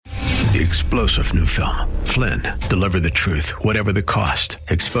the explosive new film, Flynn, Deliver the Truth, Whatever the Cost,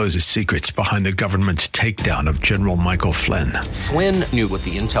 exposes secrets behind the government's takedown of General Michael Flynn. Flynn knew what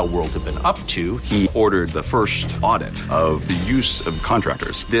the intel world had been up to. He ordered the first audit of the use of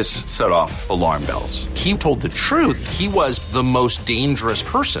contractors. This set off alarm bells. He told the truth. He was the most dangerous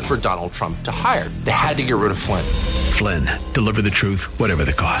person for Donald Trump to hire. They had to get rid of Flynn. Flynn, Deliver the Truth, Whatever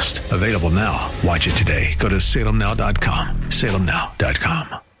the Cost. Available now. Watch it today. Go to salemnow.com.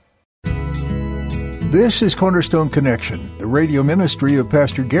 salemnow.com. This is Cornerstone Connection, the radio ministry of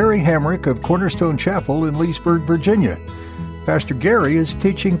Pastor Gary Hamrick of Cornerstone Chapel in Leesburg, Virginia. Pastor Gary is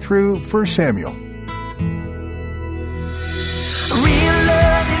teaching through 1 Samuel. Real love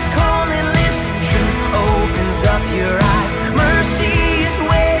is calling, listen, truth opens up your eyes. Mercy is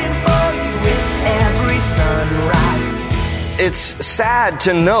waiting for you with every sunrise. It's sad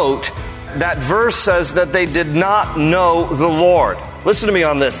to note that verse says that they did not know the Lord. Listen to me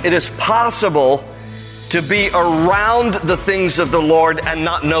on this. It is possible to be around the things of the Lord and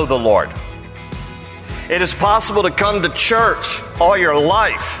not know the Lord. It is possible to come to church all your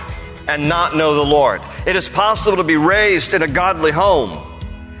life and not know the Lord. It is possible to be raised in a godly home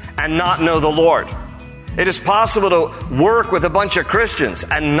and not know the Lord. It is possible to work with a bunch of Christians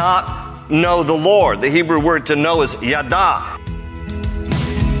and not know the Lord. The Hebrew word to know is yada.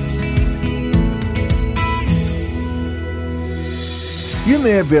 You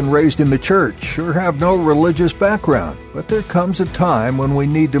may have been raised in the church or have no religious background, but there comes a time when we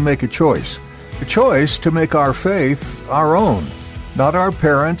need to make a choice to make our faith our own. Not our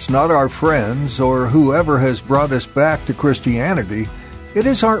parents, not our friends, or whoever has brought us back to Christianity. It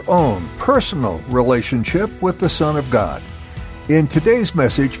is our own personal relationship with the Son of God. In today's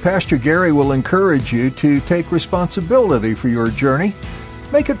message, Pastor Gary will encourage you to take responsibility for your journey.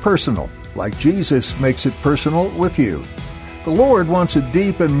 Make it personal, like Jesus makes it personal with you. The Lord wants a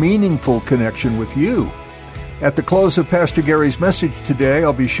deep and meaningful connection with you. At the close of Pastor Gary's message today,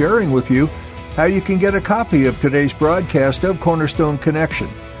 I'll be sharing with you how you can get a copy of today's broadcast of Cornerstone Connection.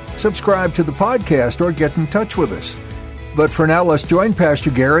 Subscribe to the podcast or get in touch with us. But for now, let's join Pastor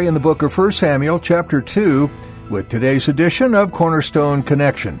Gary in the book of 1 Samuel, chapter 2, with today's edition of Cornerstone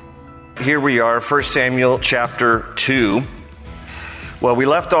Connection. Here we are, 1 Samuel, chapter 2. Well, we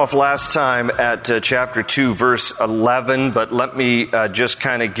left off last time at chapter 2, verse 11, but let me just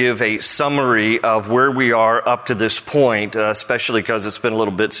kind of give a summary of where we are up to this point, especially because it's been a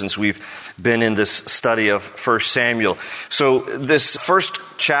little bit since we've been in this study of 1 Samuel. So this first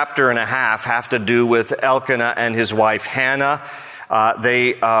chapter and a half have to do with Elkanah and his wife Hannah.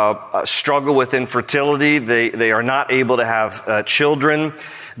 They struggle with infertility. They are not able to have children.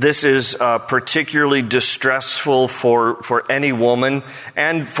 This is particularly distressful for any woman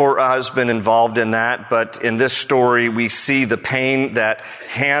and for a husband involved in that. But in this story, we see the pain that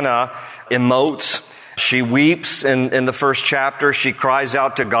Hannah emotes. She weeps in the first chapter. She cries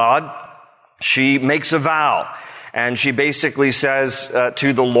out to God. She makes a vow. And she basically says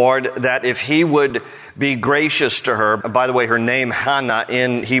to the Lord that if he would be gracious to her, by the way, her name Hannah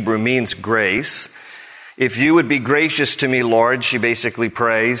in Hebrew means grace. If you would be gracious to me, Lord, she basically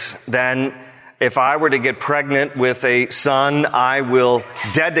prays, then if I were to get pregnant with a son, I will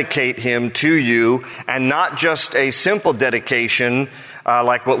dedicate him to you, and not just a simple dedication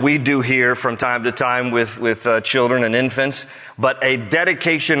like what we do here from time to time with children and infants, but a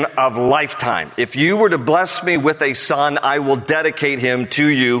dedication of lifetime. If you were to bless me with a son, I will dedicate him to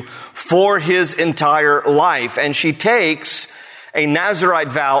you for his entire life. And she takes a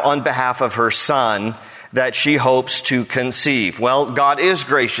Nazirite vow on behalf of her son that she hopes to conceive. Well, God is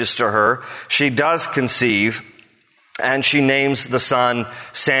gracious to her. She does conceive, and she names the son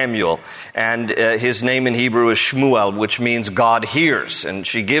Samuel. And his name in Hebrew is Shmuel, which means God hears. And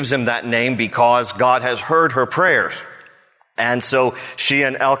she gives him that name because God has heard her prayers. And so she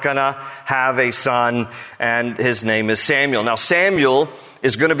and Elkanah have a son, and his name is Samuel. Now, Samuel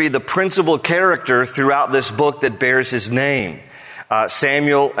is going to be the principal character throughout this book that bears his name.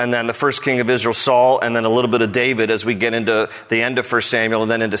 Samuel, and then the first king of Israel, Saul, and then a little bit of David as we get into the end of 1 Samuel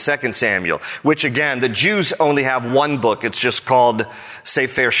and then into 2 Samuel, which again, the Jews only have one book. It's just called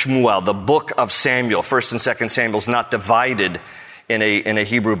Sefer Shmuel, the book of Samuel. 1 and 2 Samuel is not divided in a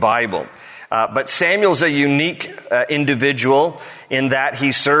Hebrew Bible. But Samuel's a unique individual in that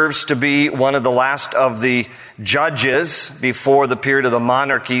he serves to be one of the last of the judges before the period of the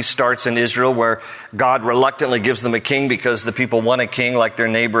monarchy starts in Israel, where God reluctantly gives them a king because the people want a king like their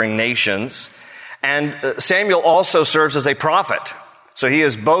neighboring nations. And Samuel also serves as a prophet. So he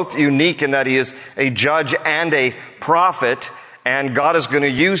is both unique in that he is a judge and a prophet, and God is going to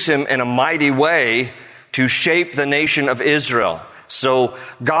use him in a mighty way to shape the nation of Israel. So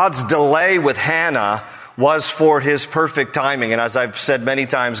God's delay with Hannah was for his perfect timing. And as I've said many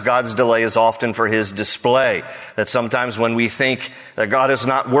times, God's delay is often for his display. That sometimes when we think that God is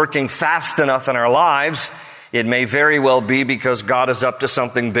not working fast enough in our lives, it may very well be because God is up to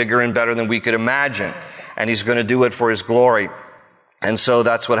something bigger and better than we could imagine. And he's going to do it for his glory. And so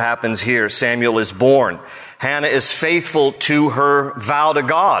that's what happens here. Samuel is born. Hannah is faithful to her vow to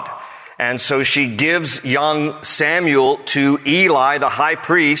God. And so she gives young Samuel to Eli, the high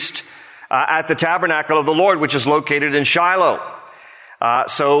priest, at the tabernacle of the Lord, which is located in Shiloh.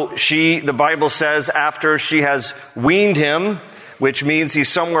 So the Bible says, after she has weaned him, which means he's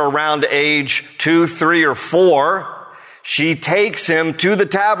somewhere around age 2, 3, or 4, she takes him to the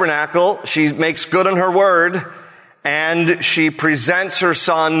tabernacle. She makes good on her word, and she presents her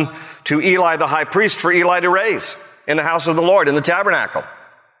son to Eli, the high priest, for Eli to raise in the house of the Lord, in the tabernacle.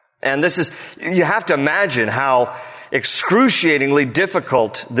 And you have to imagine how excruciatingly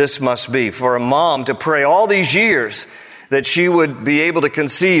difficult this must be for a mom to pray all these years that she would be able to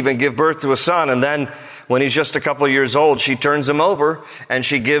conceive and give birth to a son. And then when he's just a couple of years old, she turns him over and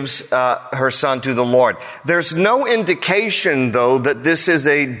she gives her son to the Lord. There's no indication, though, that this is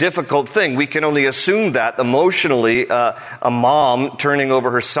a difficult thing. We can only assume that emotionally, a mom turning over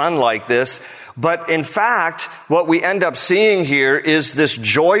her son like this. But in fact, what we end up seeing here is this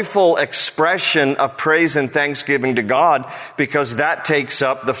joyful expression of praise and thanksgiving to God, because that takes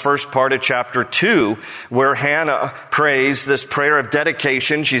up the first part of chapter 2, where Hannah prays this prayer of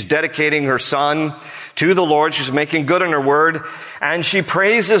dedication. She's dedicating her son to the Lord. She's making good on her word, and she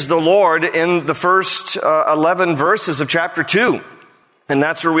praises the Lord in the first 11 verses of chapter 2. And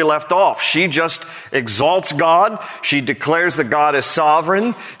that's where we left off. She just exalts God. She declares that God is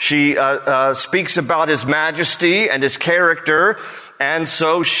sovereign. She speaks about his majesty and his character. And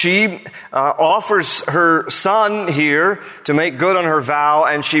so she offers her son here to make good on her vow,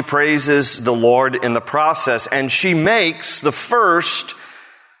 and she praises the Lord in the process. And she makes the first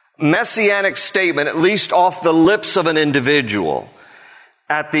messianic statement, at least off the lips of an individual.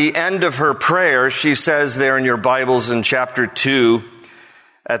 At the end of her prayer, she says there in your Bibles in chapter 2,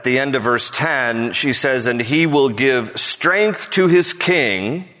 at the end of verse 10, she says, and he will give strength to his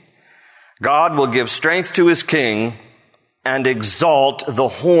king. God will give strength to his king and exalt the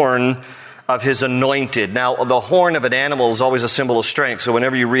horn of his anointed. Now, the horn of an animal is always a symbol of strength. So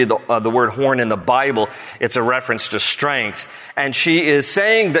whenever you read the word horn in the Bible, it's a reference to strength. And she is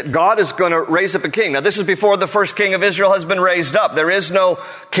saying that God is going to raise up a king. Now, this is before the first king of Israel has been raised up. There is no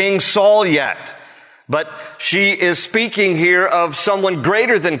King Saul yet. But she is speaking here of someone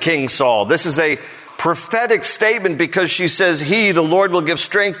greater than King Saul. This is a prophetic statement because she says, he, the Lord, will give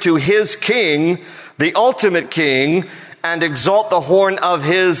strength to his king, the ultimate king, and exalt the horn of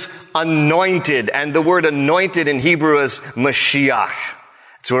his anointed. And the word anointed in Hebrew is Mashiach.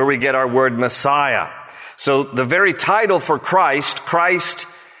 It's where we get our word Messiah. So the very title for Christ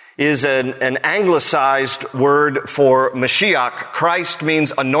is an anglicized word for Mashiach. Christ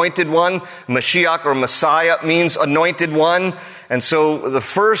means anointed one. Mashiach or Messiah means anointed one. And so the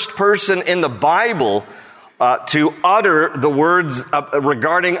first person in the Bible to utter the words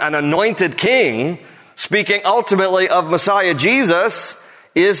regarding an anointed king, speaking ultimately of Messiah Jesus,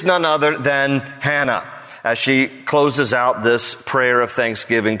 is none other than Hannah, as she closes out this prayer of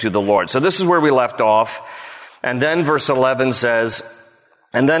thanksgiving to the Lord. So this is where we left off. And then verse 11 says,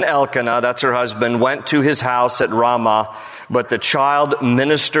 and then Elkanah, that's her husband, went to his house at Ramah, but the child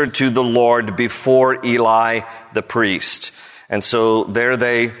ministered to the Lord before Eli the priest. And so there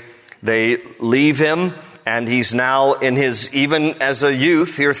they leave him, and he's now in his, even as a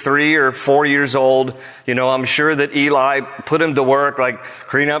youth, here 3 or 4 years old, I'm sure that Eli put him to work, like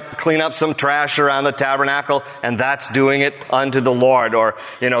clean up some trash around the tabernacle, and that's doing it unto the Lord. Or,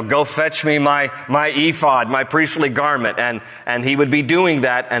 go fetch me my ephod, my priestly garment. And he would be doing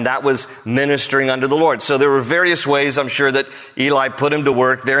that, and that was ministering unto the Lord. So there were various ways, I'm sure, that Eli put him to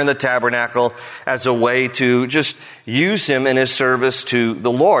work there in the tabernacle as a way to just use him in his service to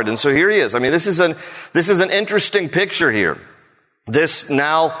the Lord. And so here he is. I mean, this is an interesting picture here. This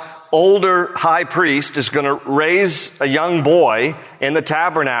now older high priest is going to raise a young boy in the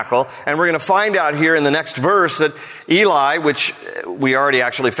tabernacle, and we're going to find out here in the next verse that Eli, which we already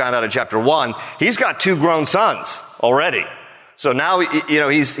actually found out in chapter 1, he's got 2 grown sons already. So now,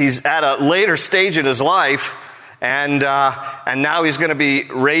 he's at a later stage in his life, and now he's going to be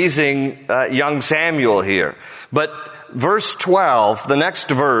raising young Samuel here. But verse 12, the next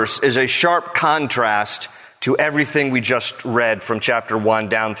verse, is a sharp contrast to everything we just read from chapter 1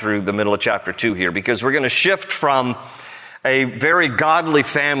 down through the middle of chapter 2 here, because we're going to shift from a very godly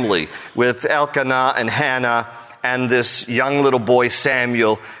family with Elkanah and Hannah and this young little boy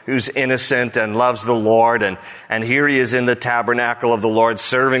Samuel, who's innocent and loves the Lord. And here he is in the tabernacle of the Lord,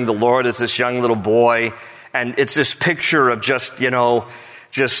 serving the Lord as this young little boy. And it's this picture of just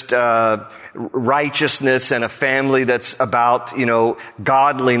righteousness and a family that's about,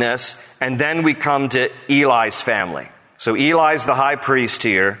 godliness. And then we come to Eli's family. So Eli's the high priest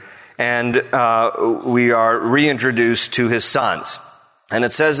here, and we are reintroduced to his sons. And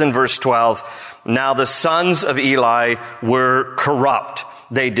it says in verse 12, now the sons of Eli were corrupt.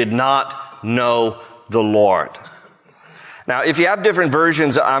 They did not know the Lord. Now, if you have different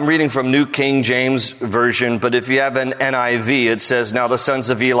versions, I'm reading from New King James Version, but if you have an NIV, it says, now the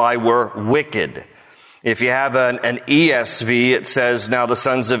sons of Eli were wicked. If you have an ESV, it says, now the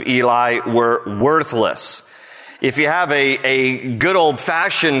sons of Eli were worthless. If you have a good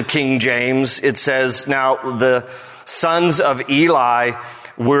old-fashioned King James, it says, now the sons of Eli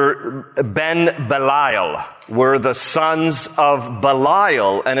were Ben-Belial, were the sons of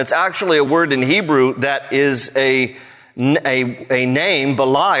Belial. And it's actually a word in Hebrew that is a name,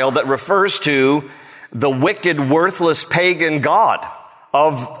 Belial, that refers to the wicked, worthless pagan god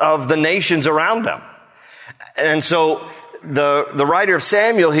of the nations around them. And so the writer of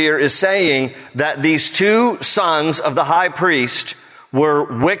Samuel here is saying that these two sons of the high priest were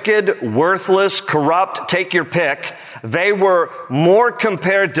wicked, worthless, corrupt, take your pick. They were more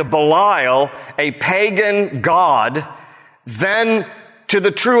compared to Belial, a pagan god, than to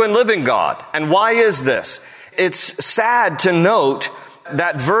the true and living God. And why is this? It's sad to note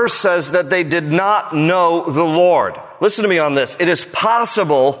that verse says that they did not know the Lord. Listen to me on this. It is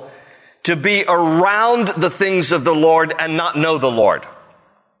possible to be around the things of the Lord and not know the Lord.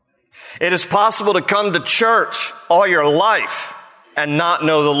 It is possible to come to church all your life and not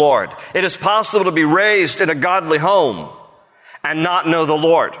know the Lord. It is possible to be raised in a godly home and not know the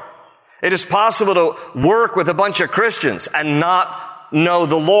Lord. It is possible to work with a bunch of Christians and not know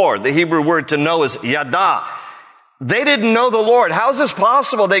the Lord. The Hebrew word to know is yada. They didn't know the Lord. How is this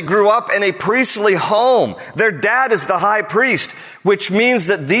possible? They grew up in a priestly home. Their dad is the high priest, which means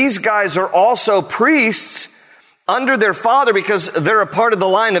that these guys are also priests under their father because they're a part of the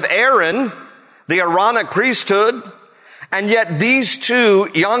line of Aaron, the Aaronic priesthood. And yet these two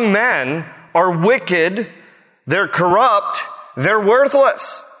young men are wicked, they're corrupt, they're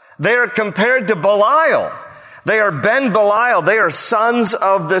worthless. They are compared to Belial. They are Ben-Belial. They are sons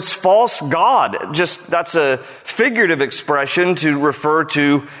of this false god. That's a figurative expression to refer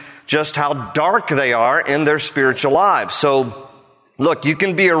to just how dark they are in their spiritual lives. So, look, you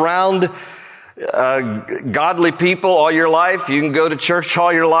can be around godly people all your life. You can go to church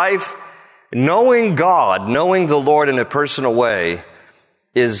all your life. Knowing God, knowing the Lord in a personal way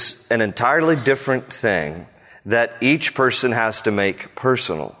is an entirely different thing that each person has to make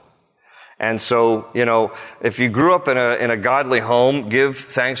personal. And so, if you grew up in a godly home, give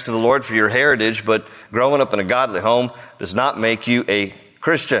thanks to the Lord for your heritage, but growing up in a godly home does not make you a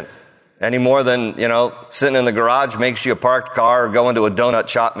Christian. Any more than, sitting in the garage makes you a parked car or going to a donut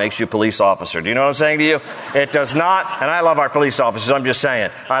shop makes you a police officer. Do you know what I'm saying to you? It does not. And I love our police officers. I'm just saying.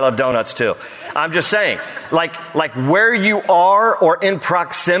 I love donuts too. I'm just saying, like where you are or in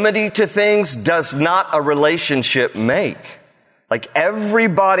proximity to things does not a relationship make. Like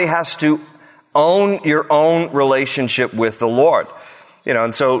everybody has to own your own relationship with the Lord.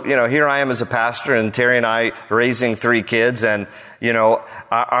 And so, here I am as a pastor and Terry and I raising 3 kids and,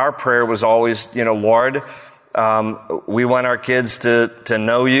 our prayer was always, Lord, we want our kids to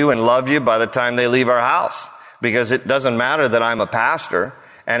know you and love you by the time they leave our house. Because it doesn't matter that I'm a pastor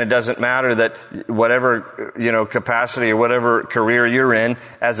and it doesn't matter that whatever, capacity or whatever career you're in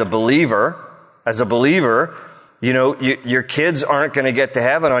as a believer, your kids aren't going to get to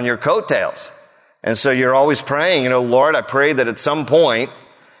heaven on your coattails. And so you're always praying, Lord, I pray that at some point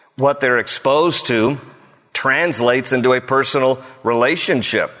what they're exposed to translates into a personal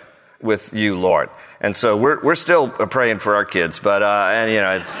relationship with you, Lord. And so we're still praying for our kids, but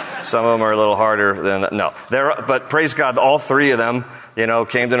some of them are a little harder than that. No, but praise God, all 3 of them,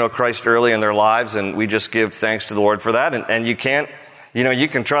 came to know Christ early in their lives, and we just give thanks to the Lord for that. And you can't, you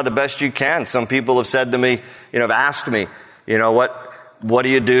can try the best you can. Some people have said to me, have asked me, what do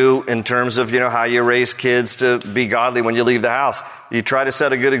you do in terms of, how you raise kids to be godly when you leave the house? You try to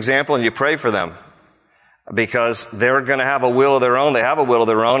set a good example and you pray for them because they're going to have a will of their own. They have a will of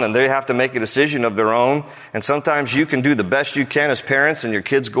their own and they have to make a decision of their own. And sometimes you can do the best you can as parents and your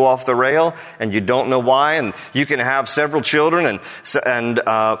kids go off the rail and you don't know why. And you can have several children and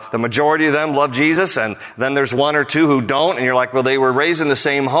the majority of them love Jesus. And then there's 1 or 2 who don't. And you're like, well, they were raised in the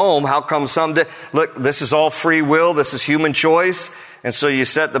same home. How come some did? Look, this is all free will. This is human choice. And so you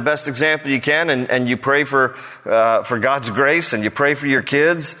set the best example you can, and you pray for God's grace, and you pray for your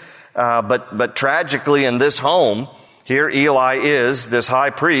kids. But tragically in this home, here Eli is, this high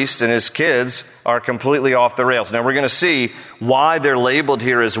priest, and his kids are completely off the rails. Now we're going to see why they're labeled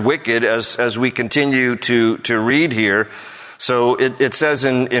here as wicked as we continue to read here. So it says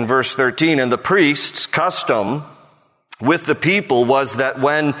in verse 13, and the priest's custom with the people was that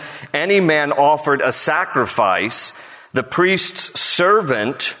when any man offered a sacrifice, the priest's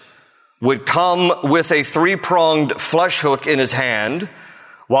servant would come with a 3-pronged flesh hook in his hand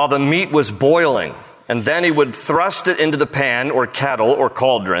while the meat was boiling. And then he would thrust it into the pan or kettle or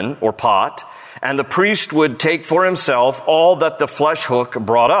cauldron or pot, and the priest would take for himself all that the flesh hook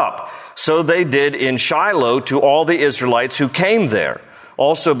brought up. So they did in Shiloh to all the Israelites who came there.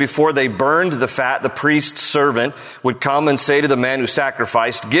 Also, before they burned the fat, the priest's servant would come and say to the man who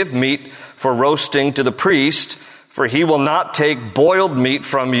sacrificed, give meat for roasting to the priest, for he will not take boiled meat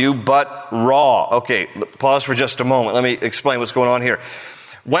from you, but raw. Okay, pause for just a moment. Let me explain what's going on here.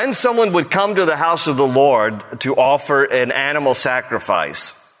 When someone would come to the house of the Lord to offer an animal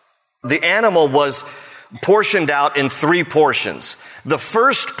sacrifice, the animal was portioned out in 3 portions. The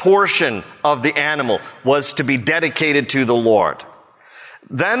first portion of the animal was to be dedicated to the Lord.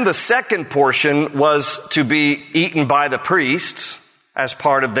 Then the second portion was to be eaten by the priests as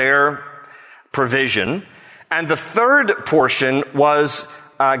part of their provision. And the third portion was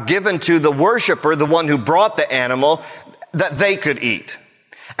given to the worshiper, the one who brought the animal, that they could eat.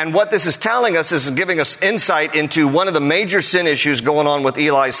 And what this is telling us is giving us insight into one of the major sin issues going on with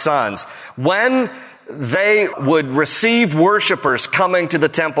Eli's sons. When they would receive worshipers coming to the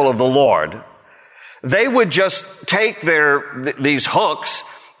temple of the Lord, they would just take these hooks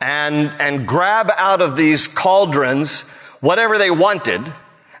and grab out of these cauldrons whatever they wanted,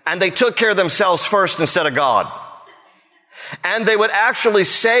 and they took care of themselves first instead of God. And they would actually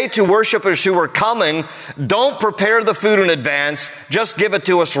say to worshipers who were coming, don't prepare the food in advance, just give it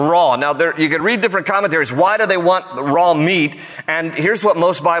to us raw. Now, you could read different commentaries. Why do they want raw meat? And here's what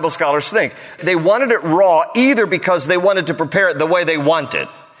most Bible scholars think. They wanted it raw either because they wanted to prepare it the way they wanted.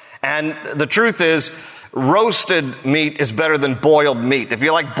 And the truth is, roasted meat is better than boiled meat. If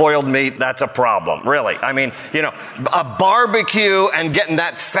you like boiled meat, that's a problem, really. I mean, a barbecue and getting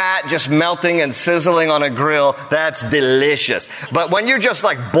that fat just melting and sizzling on a grill, that's delicious. But when you're just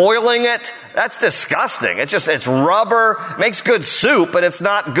like boiling it, that's disgusting. It's rubber, makes good soup, but it's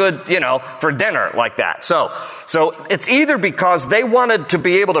not good, for dinner like that. So it's either because they wanted to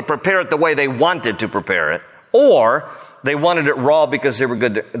be able to prepare it the way they wanted to prepare it, or they wanted it raw because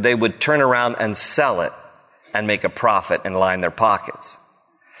they would turn around and sell it and make a profit and line their pockets.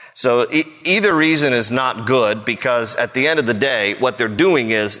 So either reason is not good, because at the end of the day, what they're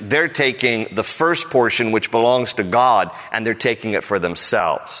doing is they're taking the first portion, which belongs to God, and they're taking it for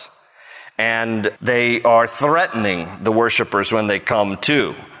themselves. And they are threatening the worshipers when they come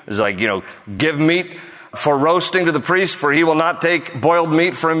too. It's like, give meat for roasting to the priest, for he will not take boiled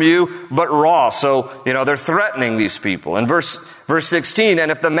meat from you, but raw. So, they're threatening these people. In verse 16, and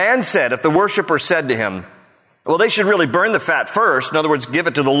if the worshiper said to him, well, they should really burn the fat first. In other words, give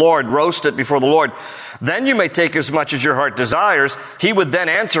it to the Lord, roast it before the Lord. Then you may take as much as your heart desires. He would then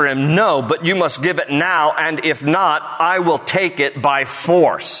answer him, no, but you must give it now. And if not, I will take it by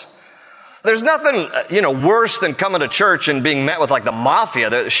force. There's nothing, worse than coming to church and being met with like the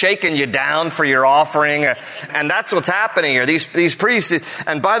mafia. They're shaking you down for your offering. And that's what's happening here. These priests,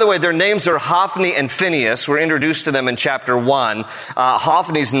 and by the way, their names are Hophni and Phinehas. We're introduced to them in chapter 1.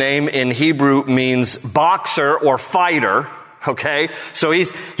 Hophni's name in Hebrew means boxer or fighter. Okay? So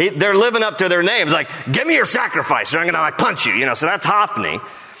they're living up to their names. Like, give me your sacrifice or I'm going to punch you. So that's Hophni.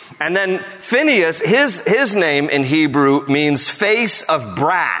 And then Phinehas, his name in Hebrew means face of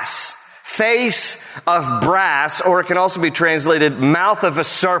brass. Face of brass, or it can also be translated mouth of a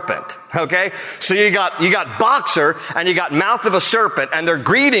serpent. Okay? So you got boxer and you got mouth of a serpent, and they're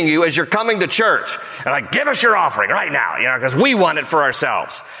greeting you as you're coming to church. And like, give us your offering right now, because we want it for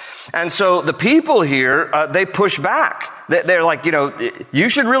ourselves. And so the people here, they push back. They're like, you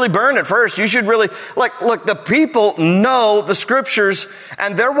should really burn it first. You should really, look, the people know the scriptures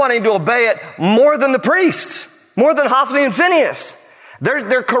and they're wanting to obey it more than the priests, more than Hophni and Phinehas.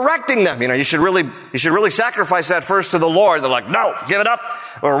 They're correcting them. You should really sacrifice that first to the Lord. They're like, no, give it up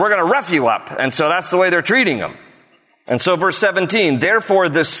or we're going to rough you up. And so that's the way they're treating them. And so verse 17, therefore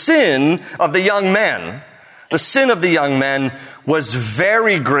the sin of the young men was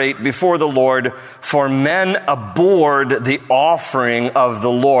very great before the Lord, for men abhorred the offering of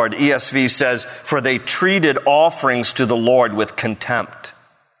the Lord. ESV says, for they treated offerings to the Lord with contempt.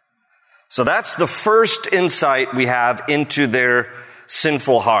 So that's the first insight we have into their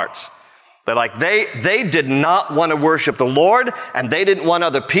sinful hearts. But like they did not want to worship the Lord, and they didn't want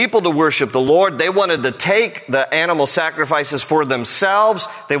other people to worship the Lord. They wanted to take the animal sacrifices for themselves.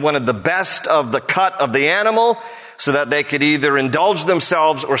 They wanted the best of the cut of the animal so that they could either indulge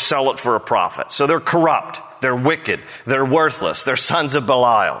themselves or sell it for a profit. So they're corrupt. They're wicked. They're worthless. They're sons of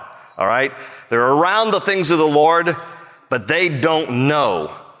Belial. All right? They're around the things of the Lord, but they don't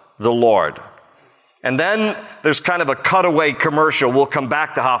know the Lord. And then there's kind of a cutaway commercial. We'll come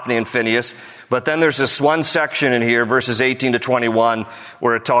back to Hophni and Phinehas. But then there's this one section in here, verses 18 to 21,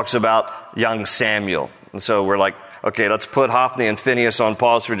 where it talks about young Samuel. And so we're like, okay, let's put Hophni and Phinehas on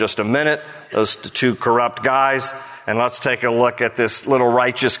pause for just a minute. Those two corrupt guys. And let's take a look at this little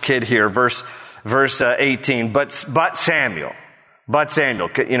righteous kid here. Verse 18. But Samuel,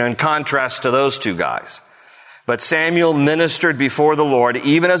 in contrast to those two guys. But Samuel ministered before the Lord,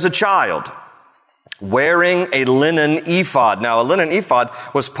 even as a child, wearing a linen ephod. Now, a linen ephod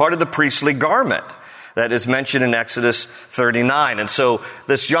was part of the priestly garment that is mentioned in Exodus 39. And so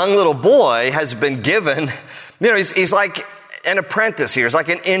this young little boy has been given, he's like an apprentice here. He's like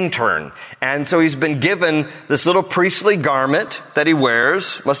an intern. And so he's been given this little priestly garment that he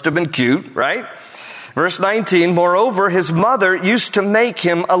wears. Must have been cute, right? Verse 19, moreover, his mother used to make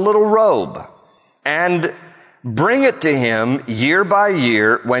him a little robe and bring it to him year by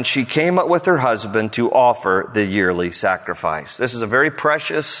year when she came up with her husband to offer the yearly sacrifice. This is a very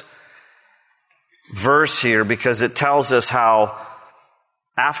precious verse here because it tells us how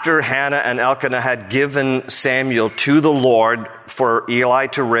after Hannah and Elkanah had given Samuel to the Lord for Eli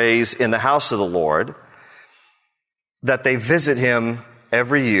to raise in the house of the Lord, that they visit him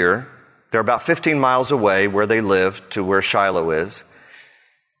every year. They're about 15 miles away where they live to where Shiloh is.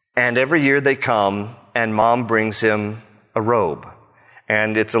 And every year they come and mom brings him a robe.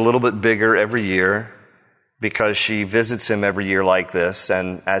 And it's a little bit bigger every year because she visits him every year like this.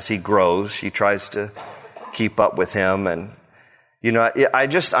 And as he grows, she tries to keep up with him. And,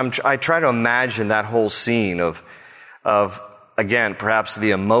 I try to imagine that whole scene of again, perhaps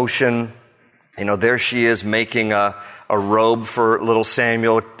the emotion. There she is making a robe for little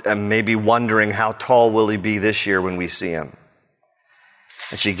Samuel and maybe wondering how tall will he be this year when we see him.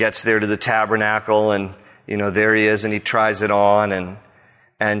 And she gets there to the tabernacle and, there he is and he tries it on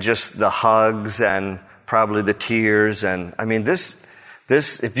and just the hugs and probably the tears. And I mean, this,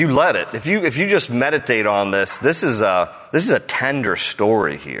 if you let it, if you just meditate on this is a tender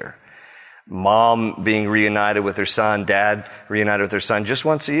story here. Mom being reunited with her son, dad reunited with her son just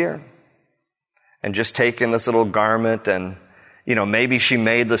once a year. And just taking this little garment and, maybe she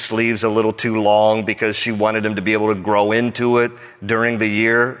made the sleeves a little too long because she wanted him to be able to grow into it during the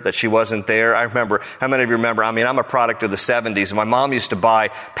year that she wasn't there. I remember, how many of you remember, I'm a product of the 70s, and my mom used to buy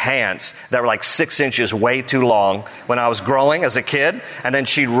pants that were like 6 inches way too long when I was growing as a kid, and then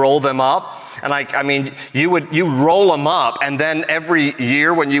she'd roll them up. And you roll them up, and then every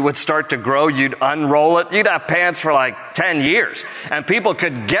year when you would start to grow, you'd unroll it. You'd have pants for like 10 years. And people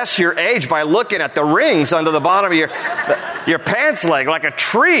could guess your age by looking at the rings under the bottom of your pants leg, like a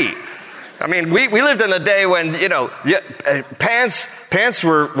tree. We lived in a day when, pants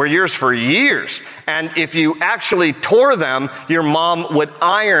were yours for years. And if you actually tore them, your mom would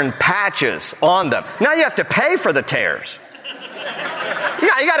iron patches on them. Now you have to pay for the tears.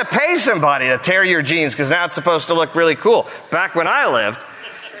 Yeah, you got to pay somebody to tear your jeans because now it's supposed to look really cool. Back when I lived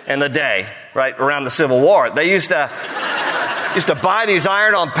in the day, right around the Civil War, they used to buy these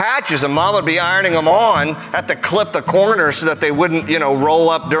iron-on patches, and Mom would be ironing them on, have to clip the corners so that they wouldn't,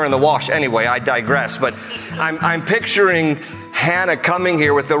 roll up during the wash. Anyway, I digress. But I'm picturing Hannah coming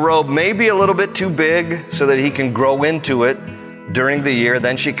here with the robe maybe a little bit too big so that he can grow into it during the year.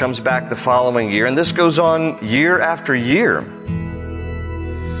 Then she comes back the following year, and this goes on year after year.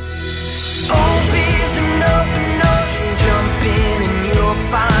 Open ocean, jump in and you'll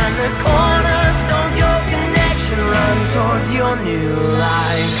find the cornerstones, your connection, run towards your new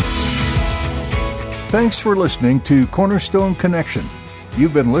life. Thanks for listening to Cornerstone Connection.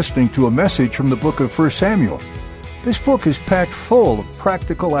 You've been listening to a message from the book of 1 Samuel. This book is packed full of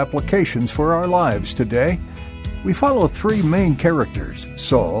practical applications for our lives today. We follow three main characters,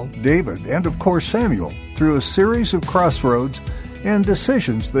 Saul, David, and of course Samuel, through a series of crossroads and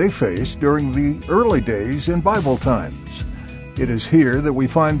decisions they faced during the early days in Bible times. It is here that we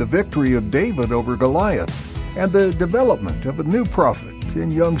find the victory of David over Goliath and the development of a new prophet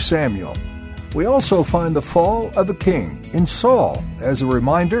in young Samuel. We also find the fall of a king in Saul as a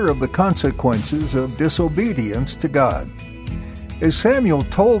reminder of the consequences of disobedience to God. As Samuel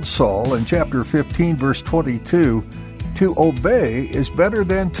told Saul in chapter 15, verse 22, to obey is better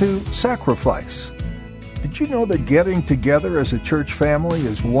than to sacrifice. Did you know that getting together as a church family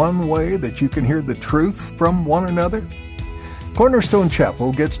is one way that you can hear the truth from one another? Cornerstone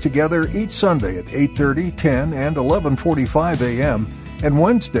Chapel gets together each Sunday at 8:30, 10, and 11:45 a.m., and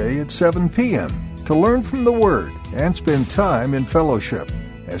Wednesday at 7 p.m. to learn from the Word and spend time in fellowship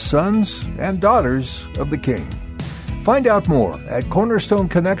as sons and daughters of the King. Find out more at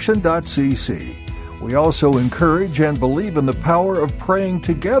cornerstoneconnection.cc. We also encourage and believe in the power of praying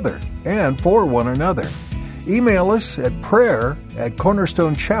together and for one another. Email us at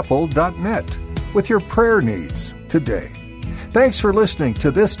prayer@cornerstonechapel.net with your prayer needs today. Thanks for listening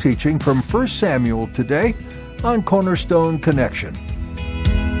to this teaching from 1 Samuel today on Cornerstone Connection.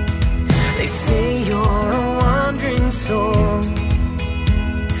 They say you're a wandering soul,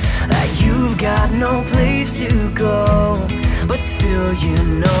 that you've got no place to go, but still you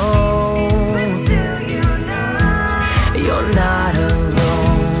know, you're not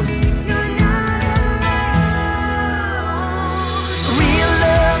alone. Real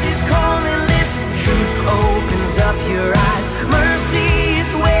love is calling, listen, truth opens up your eyes. Mercy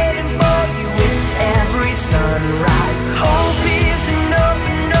is waiting for you with every sunrise. Hope is an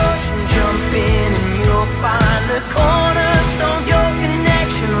open ocean, jump in and you'll find the cornerstones, your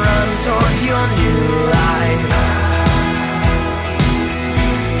connection, run towards your new life.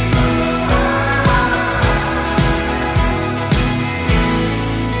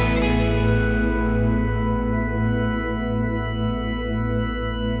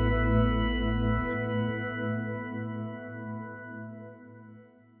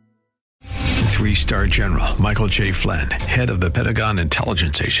 Three-star General Michael J. Flynn, head of the Pentagon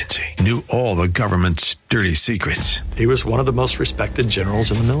Intelligence Agency, knew all the government's dirty secrets. He was one of the most respected generals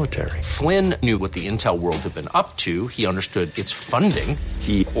in the military. Flynn knew what the intel world had been up to. He understood its funding.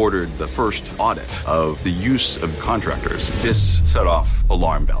 He ordered the first audit of the use of contractors. This set off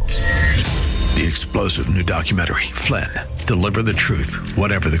alarm bells. The explosive new documentary, Flynn, Deliver the Truth,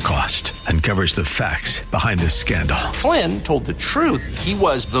 Whatever the Cost, uncovers the facts behind this scandal. Flynn told the truth. He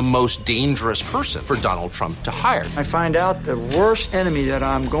was the most dangerous person for Donald Trump to hire. I find out the worst enemy that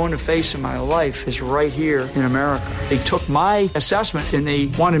I'm going to face in my life is right here in America. They took my assessment and they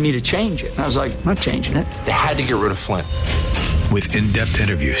wanted me to change it. And I was like, I'm not changing it. They had to get rid of Flynn. With in-depth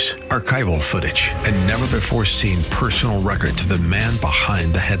interviews, archival footage, and never-before-seen personal records of the man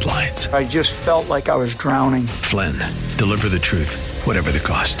behind the headlines. I just felt like I was drowning. Flynn, Deliver the Truth, Whatever the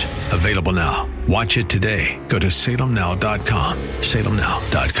Cost. Available now. Watch it today. Go to salemnow.com.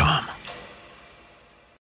 salemnow.com.